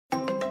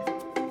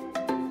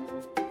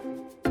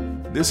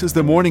This is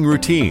the Morning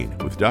Routine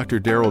with Dr.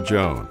 Daryl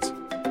Jones.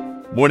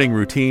 Morning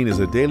Routine is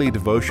a daily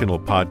devotional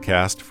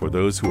podcast for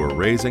those who are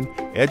raising,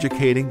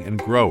 educating, and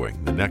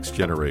growing the next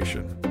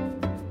generation.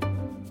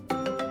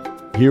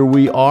 Here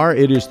we are.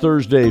 It is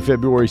Thursday,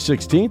 February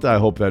 16th. I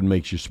hope that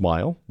makes you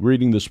smile.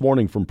 Reading this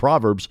morning from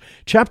Proverbs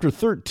chapter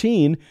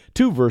 13,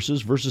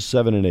 verses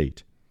 7 and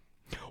 8.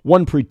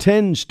 One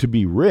pretends to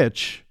be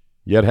rich,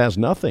 yet has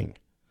nothing.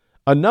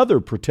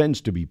 Another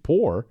pretends to be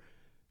poor,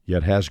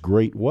 yet has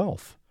great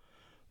wealth.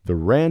 The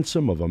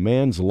ransom of a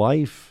man's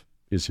life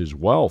is his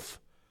wealth,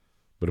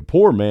 but a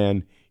poor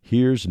man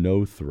hears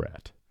no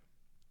threat.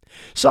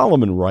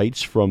 Solomon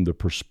writes from the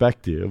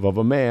perspective of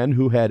a man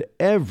who had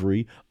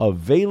every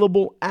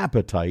available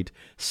appetite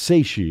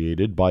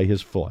satiated by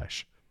his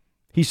flesh.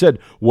 He said,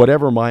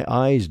 "Whatever my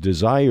eyes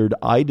desired,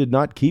 I did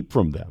not keep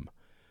from them.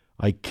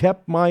 I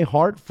kept my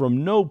heart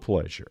from no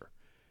pleasure."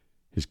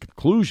 His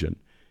conclusion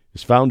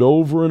is found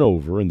over and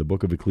over in the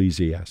book of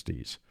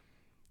Ecclesiastes,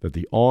 that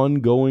the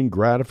ongoing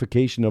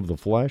gratification of the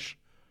flesh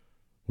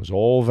was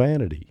all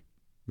vanity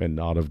and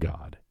not of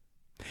God.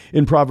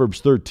 In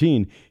Proverbs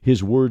 13,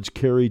 his words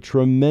carry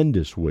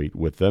tremendous weight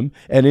with them,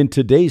 and in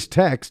today's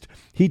text,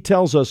 he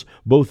tells us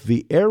both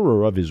the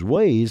error of his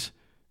ways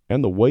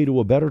and the way to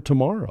a better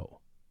tomorrow.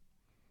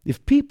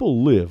 If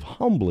people live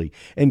humbly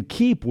and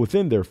keep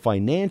within their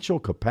financial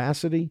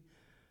capacity,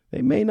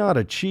 they may not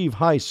achieve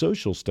high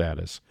social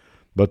status,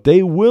 but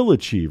they will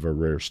achieve a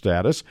rare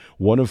status,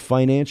 one of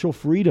financial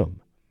freedom.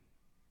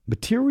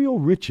 Material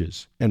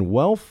riches and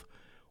wealth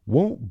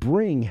won't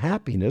bring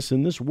happiness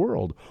in this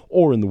world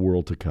or in the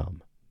world to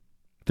come.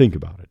 Think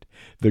about it.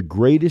 The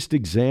greatest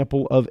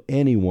example of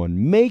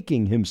anyone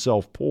making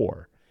himself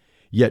poor,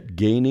 yet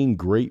gaining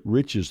great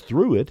riches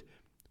through it,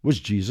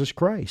 was Jesus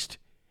Christ.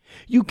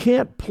 You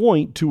can't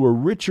point to a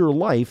richer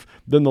life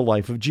than the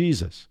life of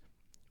Jesus.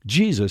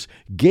 Jesus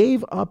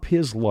gave up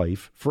his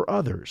life for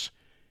others,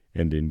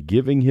 and in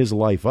giving his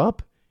life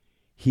up,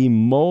 he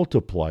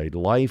multiplied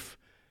life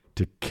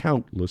to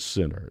countless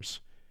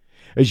sinners.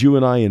 As you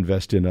and I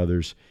invest in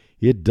others,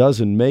 it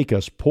doesn't make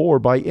us poor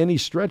by any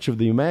stretch of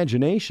the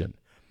imagination.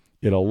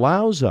 It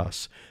allows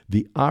us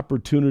the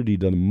opportunity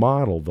to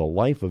model the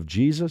life of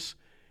Jesus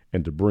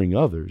and to bring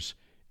others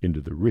into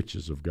the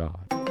riches of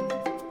God.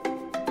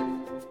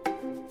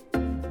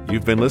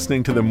 You've been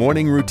listening to the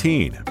Morning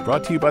Routine,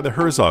 brought to you by the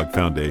Herzog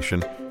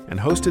Foundation and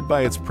hosted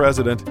by its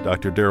president,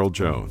 Dr. Daryl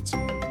Jones.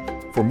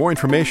 For more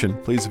information,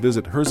 please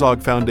visit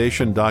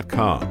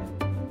herzogfoundation.com.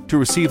 To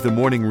receive the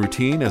Morning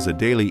Routine as a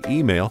daily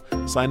email,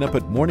 sign up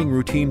at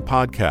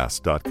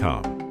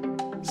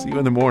morningroutinepodcast.com. See you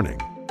in the morning.